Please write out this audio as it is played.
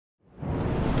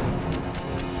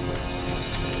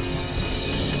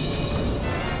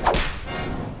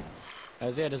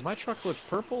Isaiah, does my truck look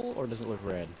purple or does it look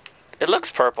red? It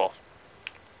looks purple.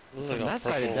 From that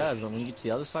side it does, but when you get to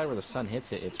the other side where the sun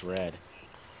hits it, it's red.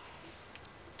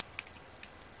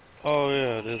 Oh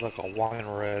yeah, it is like a wine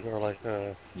red or like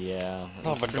a a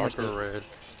darker red.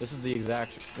 This is the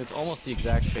exact. It's almost the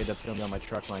exact shade that's gonna be on my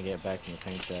truck when I get back from the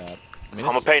paint job. I mean,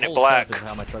 I'm gonna paint it black. This is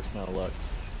how my truck's gonna look.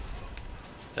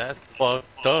 That's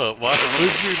fucked up. Why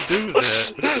would you do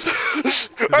that?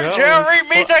 Jerry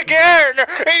meets again!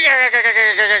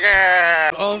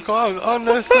 Uncle, I was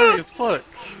unnecessary as fuck.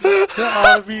 That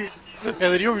ought to be. And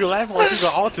then you'll be laughing like you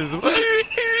got autism. Why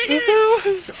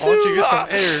don't you get some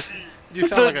air? You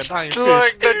sound like a dying fish.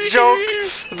 Like the joke,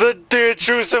 the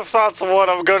intrusive thoughts of what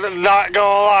I'm not gonna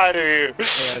lie to you.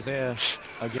 Hey Isaiah,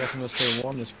 I guess I'm gonna stay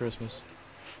warm this Christmas.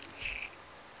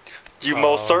 You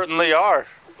most certainly are.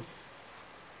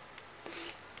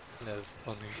 That's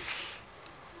funny.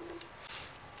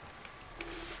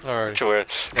 Alright.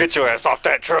 Get your ass off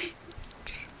that truck.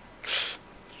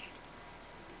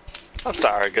 I'm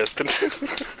sorry, Augustin.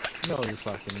 No, you're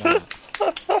fucking not.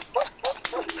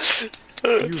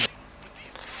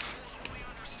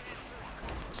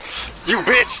 You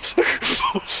bitch!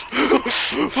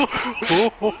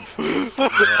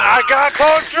 I got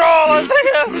control!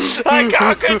 I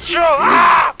got control!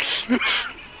 Ah!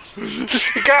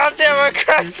 God damn! I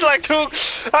crashed like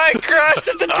I crashed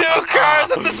into two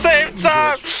cars at the same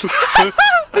time.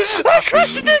 I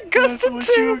crashed into Augustin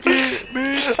too.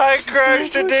 I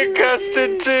crashed into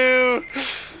Augustin too.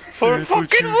 For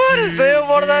fucking what is it?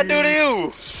 What did I do to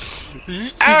you?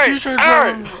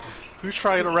 Alright! Who's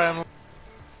trying to ram?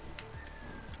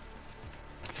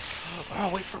 Oh,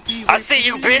 wait for me! I see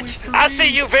you, bitch! I see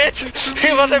you, bitch!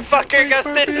 You motherfucker,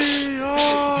 Augustin!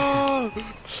 Oh,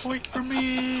 wait for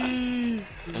me!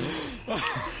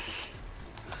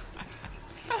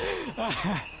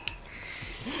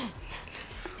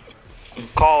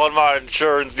 Calling my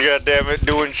insurance, goddammit.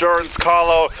 Do insurance call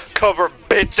out, cover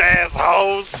bitch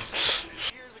assholes!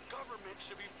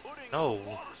 No.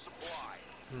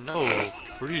 No.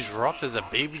 Were you dropped as a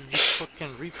baby, you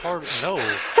fucking retard? No.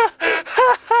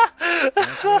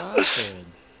 That's what I said.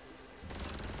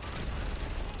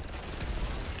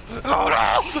 Oh no!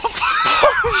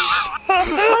 I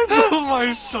blew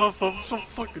myself up so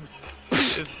fucking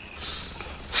pissed.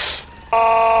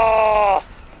 Oh!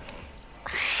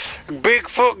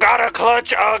 Bigfoot got a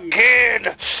clutch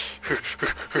again!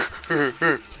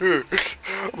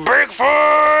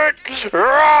 Bigfoot!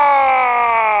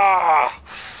 Rah!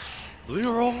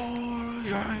 Leroy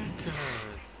Jenkins.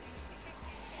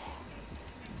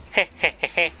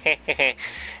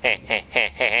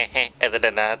 Other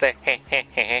than that,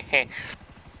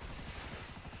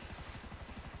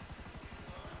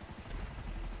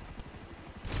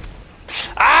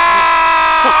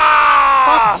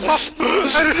 ah!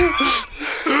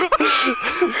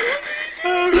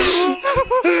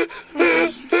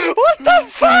 What the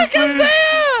fuck is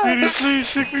that? Can you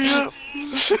please pick me up?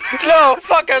 No,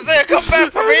 fuck Isaiah, come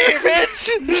back for me, bitch!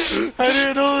 I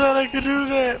didn't know that I could do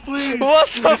that, please. What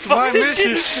the It's fuck my did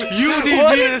mission. You need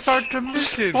me to start the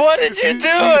mission. What did you do,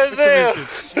 Isaiah?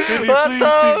 What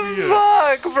the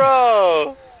fuck,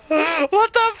 bro?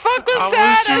 What the fuck was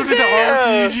that,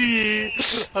 Isaiah?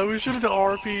 I was shooting the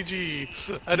RPG.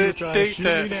 I didn't think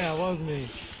that. Now, wasn't he?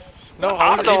 No,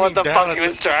 I don't know what the fuck he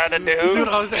was trying to do. Dude,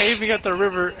 I was aiming at the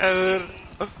river, and then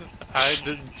I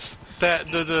did that.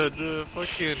 The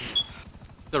fucking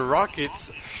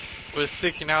rockets was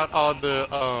sticking out on the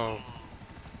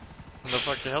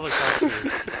fucking helicopter,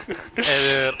 and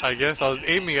then I guess I was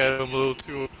aiming at him a little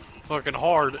too fucking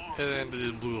hard, and then it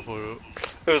just blew the fuck up.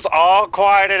 It was all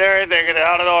quiet and everything, and then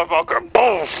out of the fucker,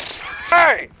 boom!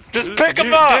 Hey, just pick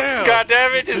him up! God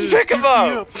damn it, just pick him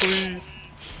up! Please.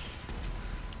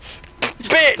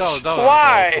 Bitch! That was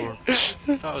why?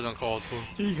 That was uncalled for.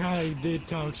 He kinda did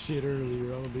talk shit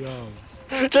earlier, I'm gonna be honest.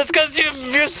 Just cause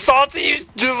you're salty,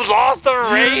 you lost a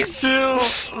race? You're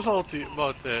still salty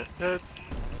about that. That's...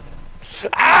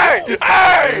 Hey!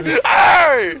 Hey!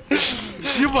 Hey!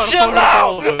 You Chill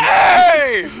out!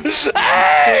 Hey!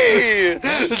 Hey!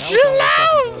 Chill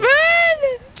out, man!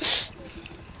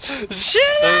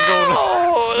 Chill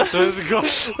out! Let's go.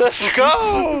 Let's go!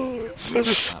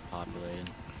 Not populated.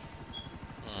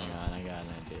 Hang on, I got an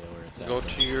idea where it's at. Go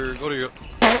to your...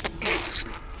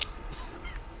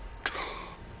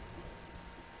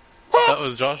 That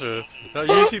was Joshua. Now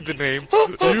you see the name.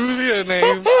 You see a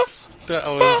name. That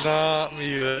was not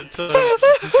me that time.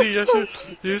 You see Joshua?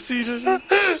 You see Joshua?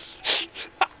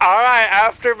 Alright,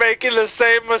 after making the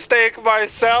same mistake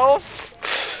myself,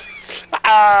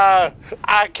 I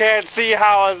can't see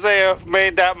how Isaiah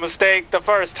made that mistake the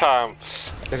first time.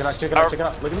 Check it out, check it out, check it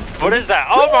out. Look at me. What is that?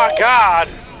 Oh my god!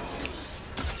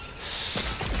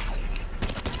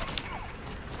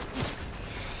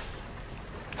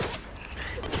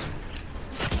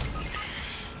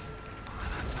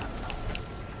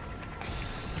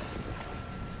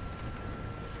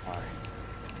 Alright.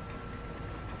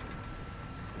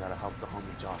 We gotta help the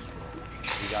homie Joshua.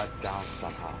 He got down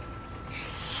somehow.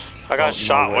 I got Oh,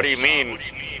 shot. no What way. do you mean?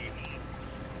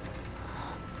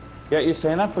 Yeah, you're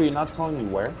saying that, but you're not telling me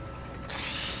where.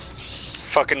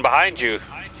 Fucking behind you.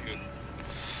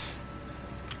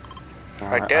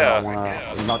 Right there. I don't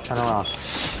wanna... No, turn around.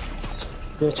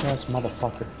 Bitch ass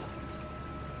motherfucker.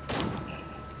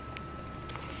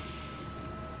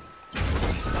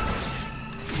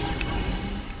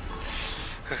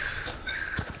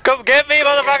 Come get me,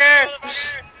 motherfucker!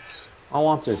 I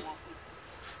want to.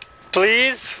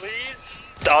 Please?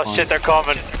 Oh shit, they're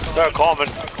coming. They're coming.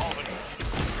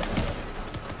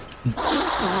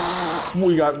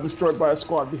 We got destroyed by a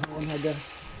squad behind, I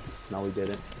guess. No, we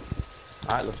didn't.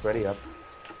 Alright, let's ready up.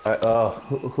 Alright,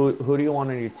 who do you want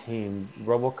on your team?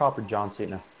 RoboCop or John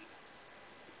Cena?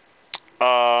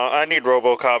 I need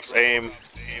RoboCop's aim.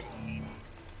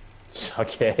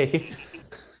 Okay.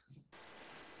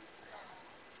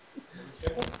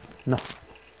 No.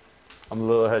 I'm a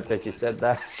little hurt that you said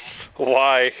that.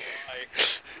 Why?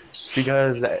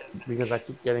 Because I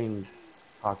keep getting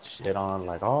talked shit on,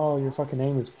 like, oh, your fucking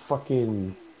name is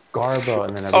fucking Garbo,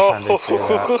 and then every time they say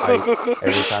that,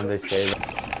 every time they say that.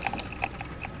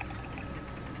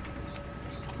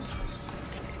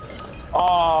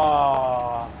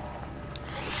 Oh.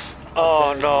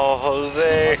 Oh no,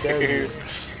 Jose. How dare you?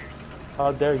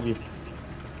 How dare you?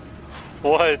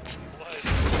 What?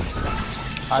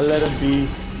 I let him be.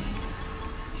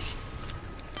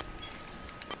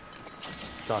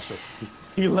 Joshua,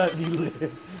 he let me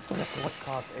live. But at what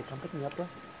cost? Hey, come pick me up, bro.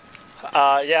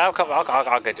 Yeah, I'll come.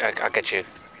 I'll get you.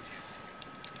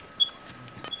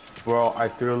 Bro, I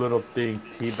threw a little thing,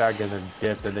 teabag, and then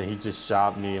dipped, and then he just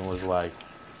shot me and was like,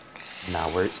 "Nah,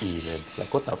 we're even."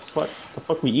 Like, what the fuck? The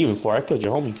fuck we even for? I killed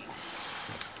your homie.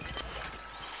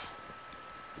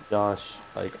 Josh,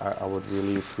 like, I would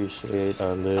really appreciate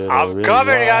a little. I'm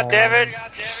coming, goddammit!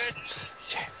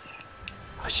 Shit.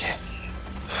 Oh shit.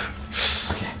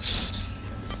 Okay.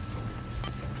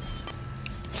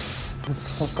 Where the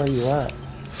fuck are you at?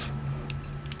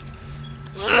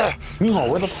 Miho,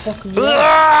 where the fuck are you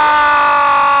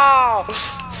at?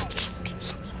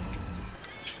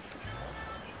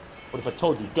 What if I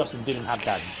told you Dustin didn't have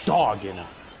that dog in him?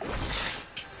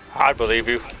 I believe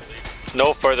you.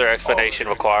 No further explanation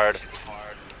required.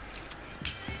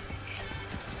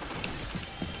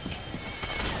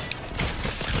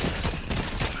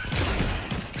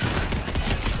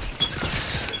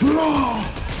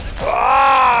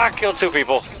 Ah! I killed 2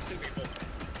 people.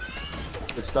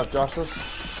 Good stuff, Joshua.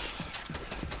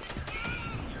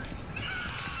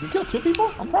 You killed 2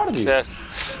 people? I'm proud of you. Yes.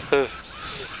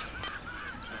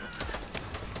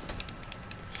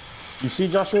 You see,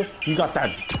 Joshua? You got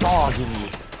that dog in you.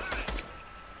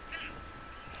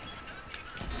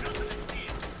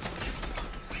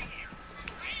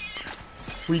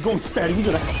 Where you going, fatty? We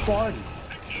gonna have a party.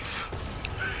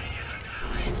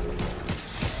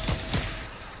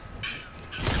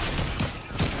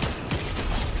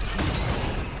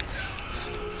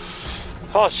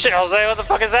 Oh shit, Jose, what the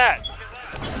fuck is that?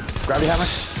 Grab your hammer.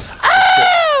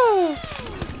 Oh!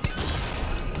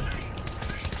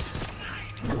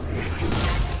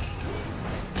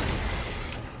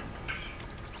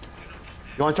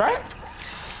 You wanna try it?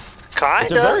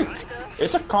 Kinda.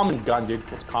 It's a common gun, dude.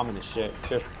 It's common as shit,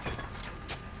 too.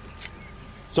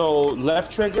 So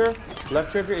left trigger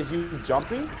is you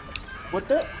jumping with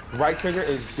it. Right trigger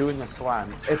is doing a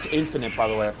slam. It's infinite, by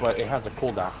the way, but it has a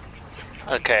cooldown.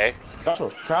 Okay. Joshua,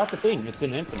 try out the thing. It's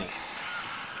an infinite.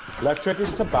 Left trigger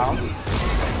is to bounce,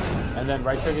 and then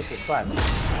right trigger is to slam.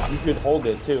 You could hold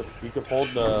it too. You could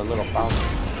hold the little bounce.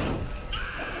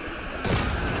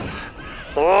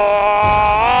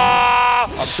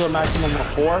 Up to a maximum of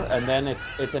 4, and then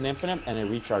it's an infinite, and it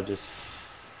recharges.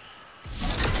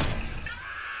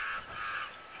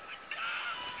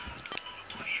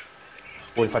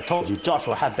 What if I told you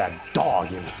Joshua had that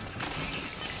dog in him?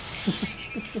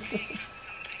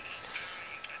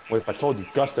 What if I told you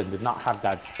Dustin did not have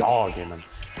that dog in him?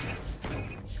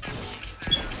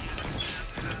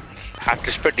 After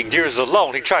spending years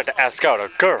alone, he tried to ask out a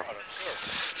girl.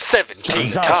 17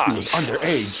 Turns out she was times.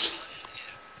 underage.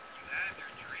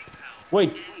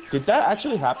 Wait, did that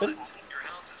actually happen?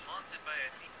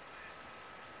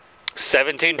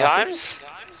 17 times?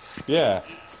 Yeah.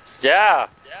 Yeah.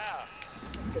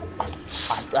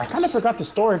 I kind of forgot the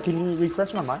story. Can you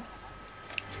refresh my mind?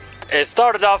 It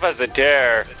started off as a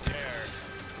dare.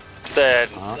 Then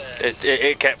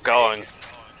it kept going.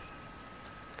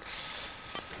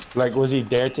 Like, was he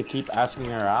dared to keep asking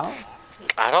her out?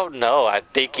 I don't know. I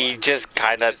think he just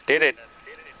kind of did it.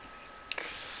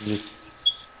 You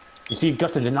see,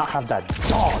 Gustin did not have that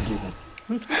dog even.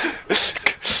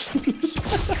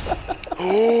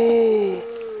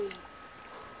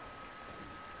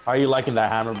 How are you liking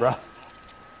that hammer, bro?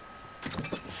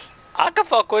 I can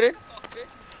fuck with it.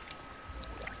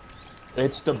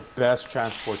 It's the best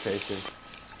transportation.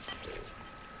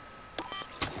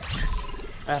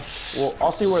 Well,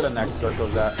 I'll see where the next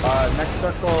circle's at. Next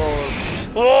circle...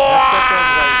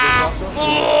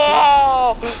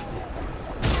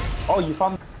 Oh, you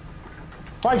found...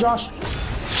 Bye, Josh!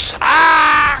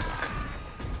 Ah!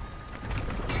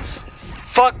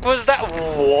 Fuck was that?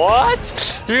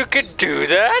 What? You could do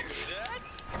that?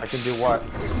 I can do what?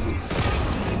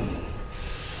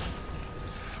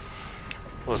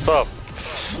 What's up,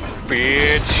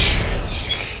 bitch?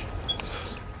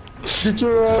 Get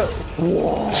your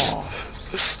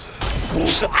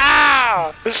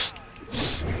Ah!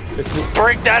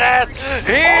 Break that ass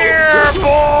here,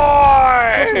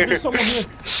 boy! There's someone here.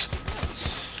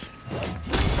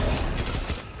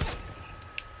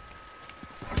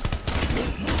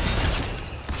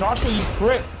 Joshua, you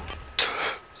prick.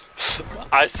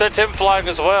 I sent him flying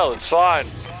as well. It's fine.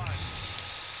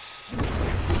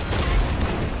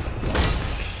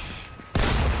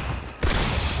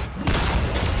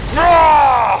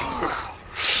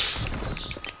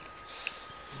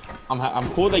 I'm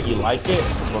cool that you like it,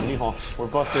 but mijo, we're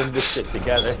both doing this shit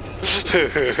together.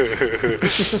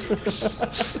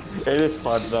 It is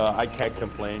fun though, I can't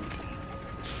complain.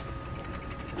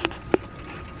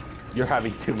 You're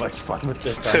having too much fun with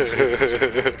this, aren't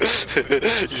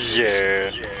you?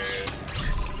 Yeah.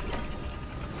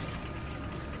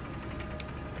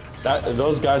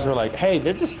 Those guys were like, hey,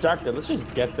 they're distracted, let's just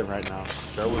get them right now.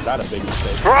 So was that a big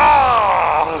mistake?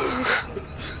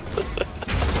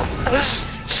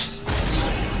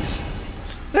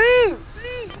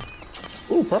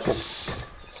 Ooh, purple.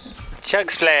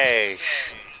 Chug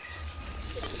splash.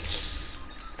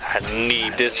 I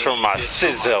need this for my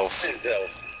sizzle.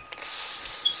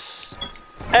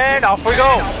 And off we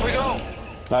go.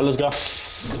 Alright, let's go.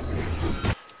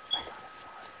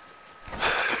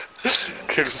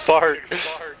 Good fart.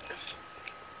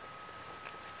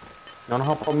 You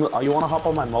wanna hop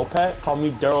on my moped? Call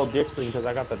me Daryl Dixon because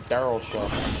I got the Daryl show.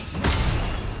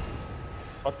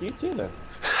 Fuck you too then.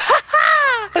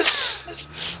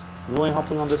 You ain't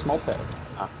hopping on this moped.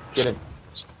 Get in.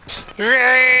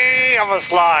 I'm gonna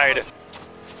slide.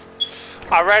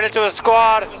 I ran into a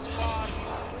squad.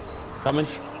 Coming.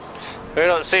 They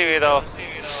don't see me though.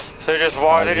 They're just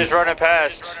running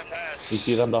past. You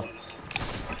see them though.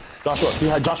 Joshua,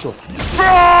 behind Joshua.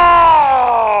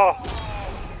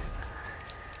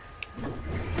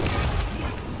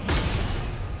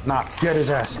 Nah, get his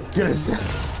ass. Get his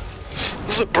ass.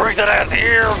 Bring that ass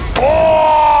here,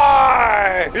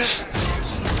 boy!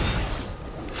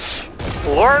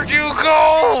 Where'd you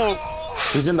go?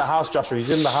 He's in the house, Joshua. He's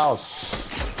in the house.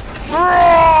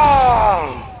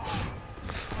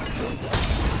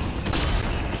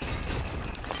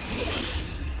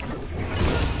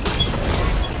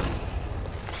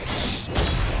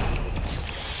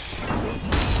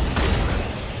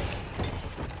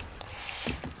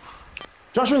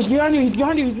 Joshua, he's behind you. He's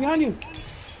behind you. He's behind you.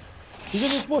 He's in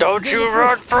this bush. Don't you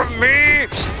run from me,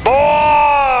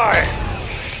 boy!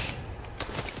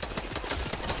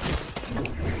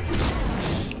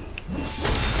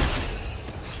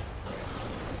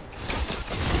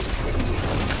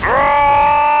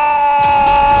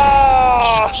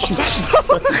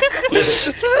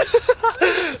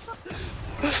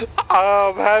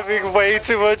 I'm having way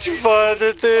too much fun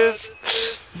at this.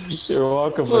 You're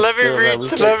welcome. Let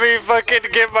me fucking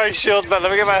get my shield back.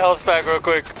 Let me get my health back real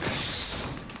quick.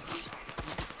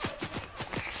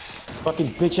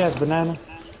 Fucking bitch ass banana.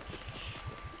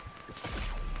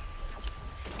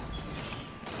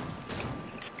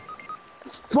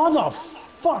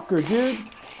 Motherfucker, dude.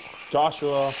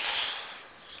 Joshua.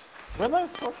 Where the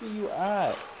fuck are you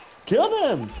at? Kill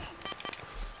them!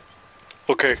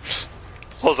 Okay.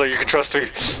 Jose, you can trust me.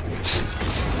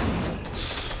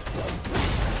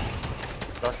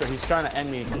 Joshua, he's trying to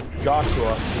end me.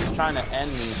 Joshua, he's trying to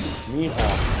end me.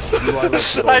 Mijo, you are like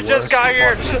the I just worst got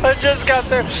here. fucking- I just got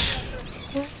there.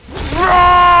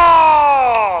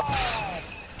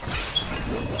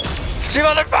 You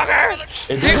motherfucker!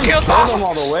 It You didn't killed kill me! them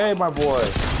all the way, my boy.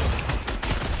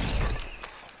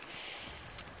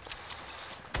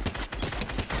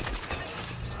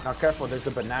 Now careful, there's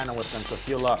a banana with them, so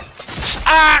heal up.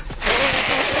 Ah!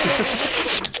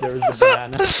 There's the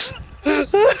banana.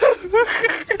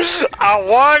 I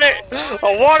want it!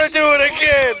 I want to do it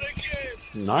again!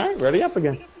 Alright, ready up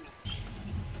again.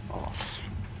 Oh.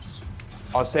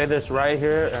 I'll say this right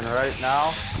here and right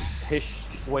now.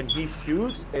 When he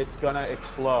shoots, it's gonna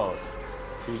explode.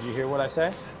 Did you hear what I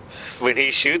say? When he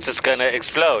shoots, it's gonna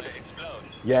explode.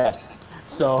 Yes.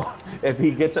 So, if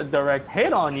he gets a direct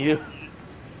hit on you,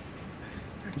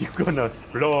 you're gonna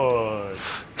explode.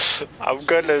 I'm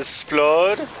gonna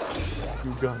explode?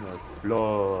 You're gonna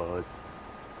explode.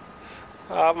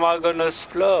 How am I gonna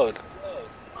explode?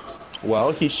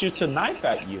 Well, he shoots a knife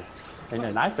at you, and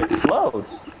the knife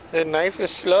explodes. The knife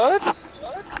explodes?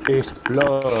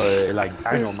 Explode like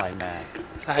dynamite, man.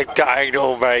 Like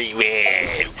dynamite,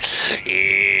 man.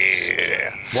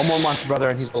 Yeah. 1 more month, brother,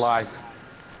 and he's alive.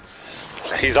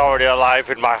 He's already alive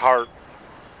in my heart.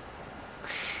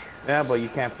 Yeah, but you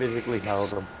can't physically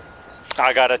hold him.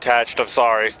 I got attached, I'm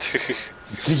sorry.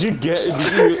 Did you?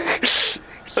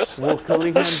 Will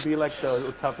killing him be like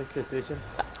the toughest decision?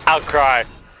 I'll cry.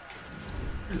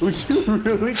 Would you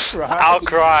really cry? I'll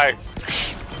cry.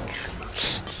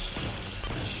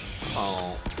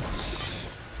 Oh.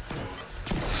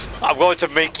 I'm going to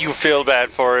make you feel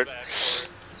bad for it.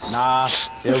 Nah,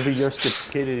 it'll be your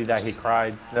stupidity that he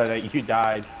cried, that you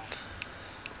died.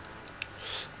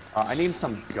 I need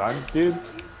some guns, dude.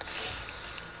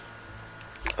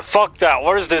 Fuck that,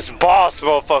 where's this boss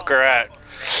motherfucker at?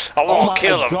 I wanna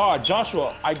kill him. Oh my god,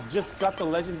 Joshua, I just got a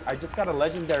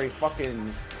legendary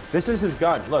fucking... This is his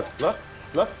gun, look.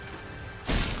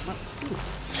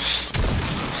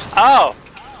 Oh!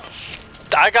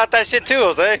 I got that shit too,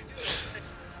 Jose.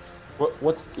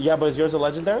 Yeah, but is yours a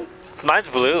legendary? Mine's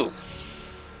blue.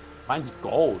 Mine's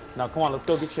gold. Now come on, let's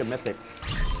go get your mythic.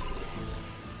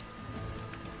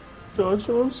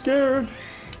 Joshua, I'm scared.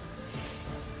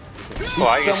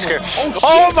 Why are you scared?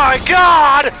 Oh my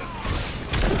god!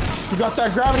 You got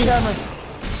that gravity hammer.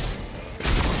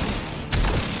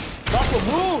 Joshua,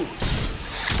 move!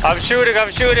 I'm shooting.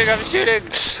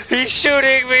 He's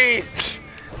shooting me!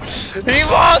 He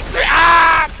wants me!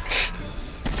 Ah!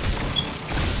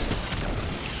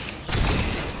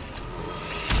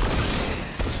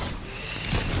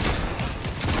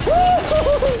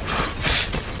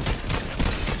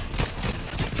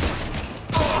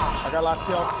 I got last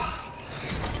kill.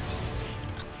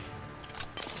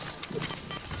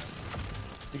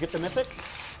 You get the mythic?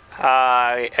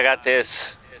 I got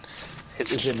this.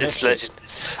 It's legend.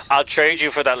 I'll trade you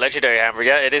for that legendary hammer.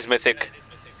 Yeah, it is mythic.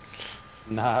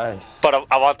 Nice. But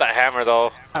I want that hammer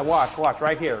though. Watch,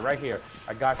 right here.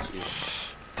 I got you.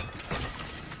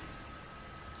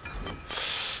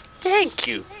 Thank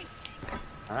you.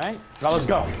 Alright, now let's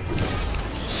go.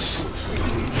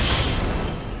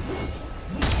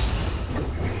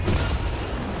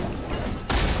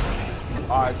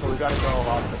 Alright, so we gotta go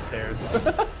off the stairs.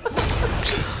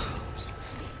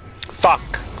 Fuck.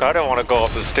 I don't want to go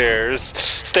up the stairs.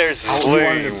 Stairs is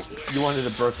lame. You wanted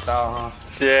to burst out, huh?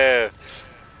 Yeah.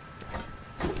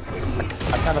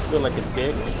 I kind of feel like a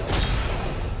dick.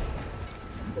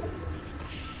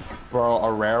 Bro,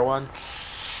 a rare one.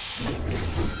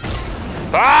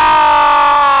 Ah!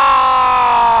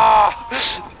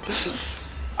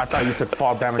 I thought you took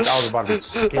fall damage. I was about to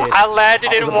hit. I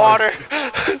landed in water.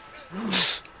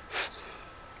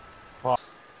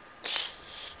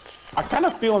 I kind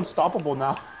of feel unstoppable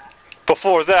now.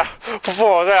 Before that,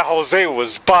 Jose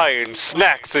was buying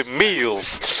snacks and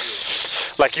meals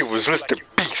like he was Mr.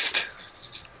 Beast.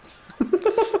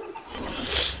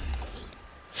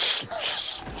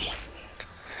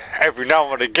 Every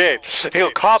now and again,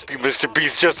 he'll copy Mr.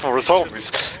 Beast just for his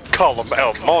homies. Call him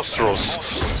El Monstros.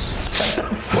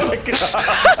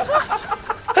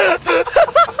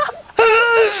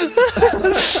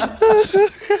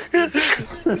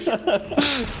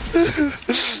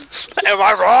 Am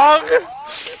I wrong?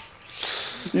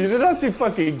 You didn't have to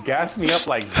fucking gas me up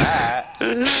like that.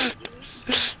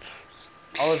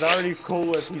 I was already cool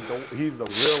with he's the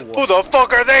real one. Who the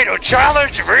fuck are they to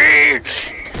challenge me?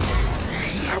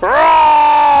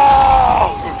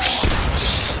 Wrong!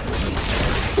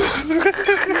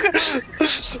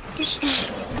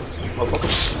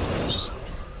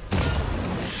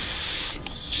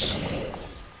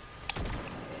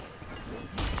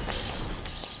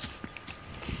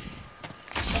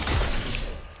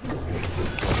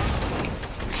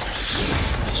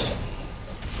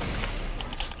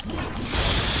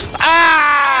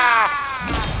 Ah!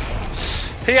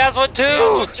 He has one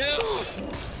too!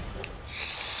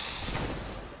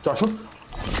 Joshua?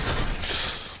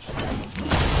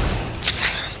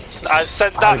 I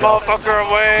sent that motherfucker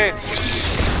away.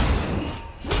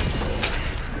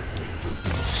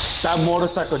 That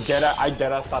motorcycle, I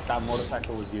deadass thought that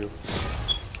motorcycle was you.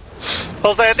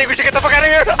 Jose, I think we should get the fuck out of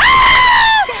here.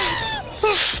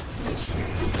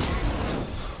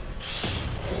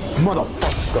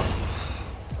 Motherfucker.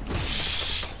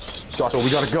 Joshua, we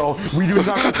gotta go. We do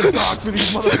not got the dog for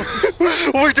these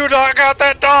motherfuckers. We do not got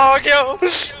that dog, yo.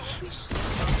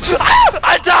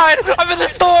 I died. I'm in the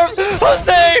storm.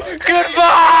 Jose,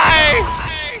 goodbye.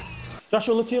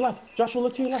 Joshua, look to your left. Joshua,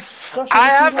 look to your left. Joshua, I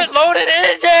haven't loaded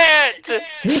in yet.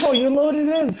 Nico, you're loaded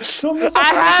in. Don't miss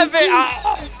I haven't.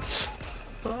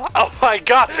 Oh my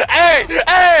god! Hey!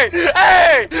 Hey!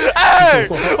 Hey! Hey!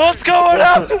 What's going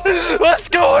on? What's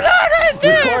going on right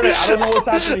there? Record it. I don't know what's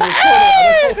happening.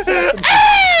 Record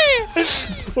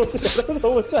it. I don't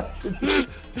know what's happening.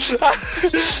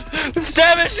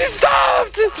 Damn it! She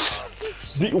stopped.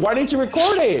 Why didn't you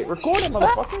record it? Record it,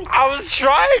 motherfucker. I was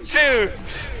trying to.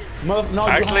 No,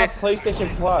 Actually, you have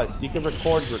PlayStation Plus. You can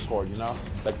record, you know?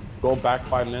 Like, go back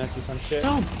 5 minutes or some shit.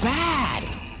 So bad.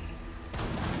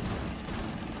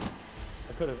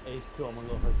 I could have aced too. I'm a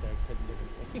little hurt there. I couldn't give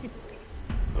an ace.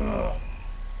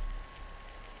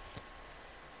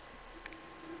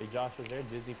 Hey, Josh, was there a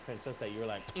Disney princess that you were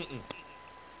like,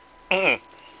 Then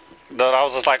I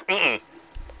was just like,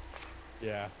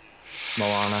 Yeah.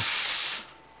 Moana.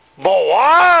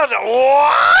 Moana?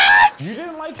 What? You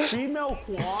didn't like female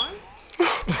Kwan?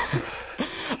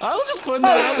 I was just putting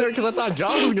that out there because I thought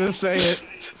John was gonna say it.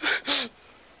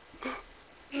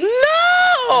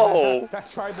 No! That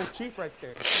tribal chief right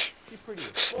there. She's pretty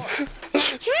as fuck. No,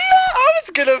 I was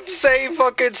gonna say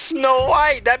fucking Snow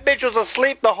White. That bitch was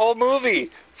asleep the whole movie.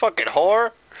 Fucking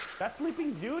whore. That's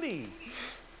Sleeping Beauty.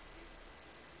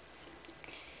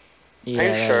 Yeah, Are you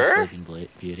that is sure? Sleeping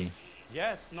Beauty.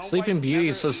 Yes. Sleeping Beauty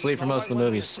is so asleep for most of the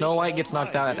movies. Snow White gets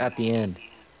knocked out at the end.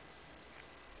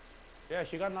 Yeah,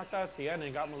 she got knocked out at the end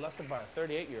and got molested by a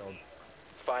 38-year-old.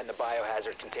 Find the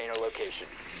biohazard container location.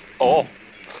 Oh.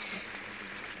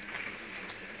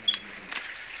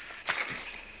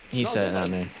 He said it, not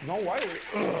me. Snow White was,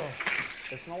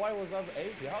 if Snow White was of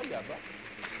age, hell yeah, bro.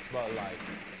 But like,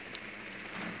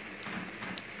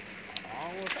 I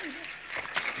don't know what to say.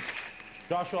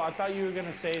 Joshua, I thought you were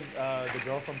gonna say the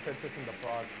girl from Princess and the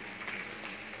Frog.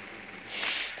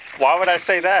 Why would I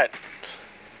say that?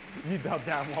 You know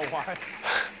damn well why.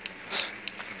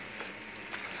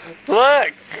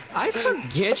 Look! I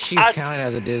forget she's counted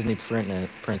as a Disney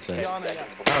princess. Tiana, yeah.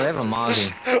 Oh, they have a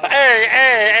Mozzie.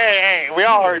 Hey! We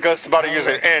all heard Gus about to use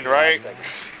an N, right?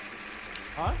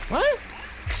 Huh? What?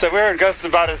 So we heard Gus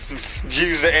about to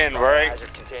use the N, right?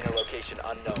 Biohazard container location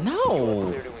unknown.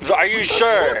 No. Are you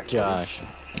sure? Josh.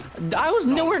 I was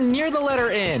nowhere near the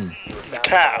letter N. You have found the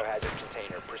Cap. biohazard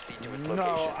container. Proceed to its No,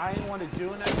 location. I didn't want to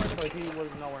do an effort, but he was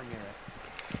nowhere near it.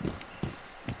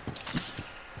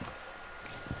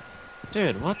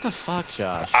 Dude, what the fuck,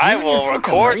 Josh? I You and your will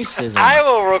fucking record. racism. I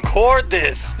will record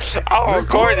this. I'll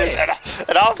record this, and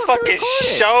I'll Fucking fucking record it.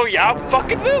 show you. I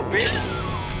fucking will, bitch.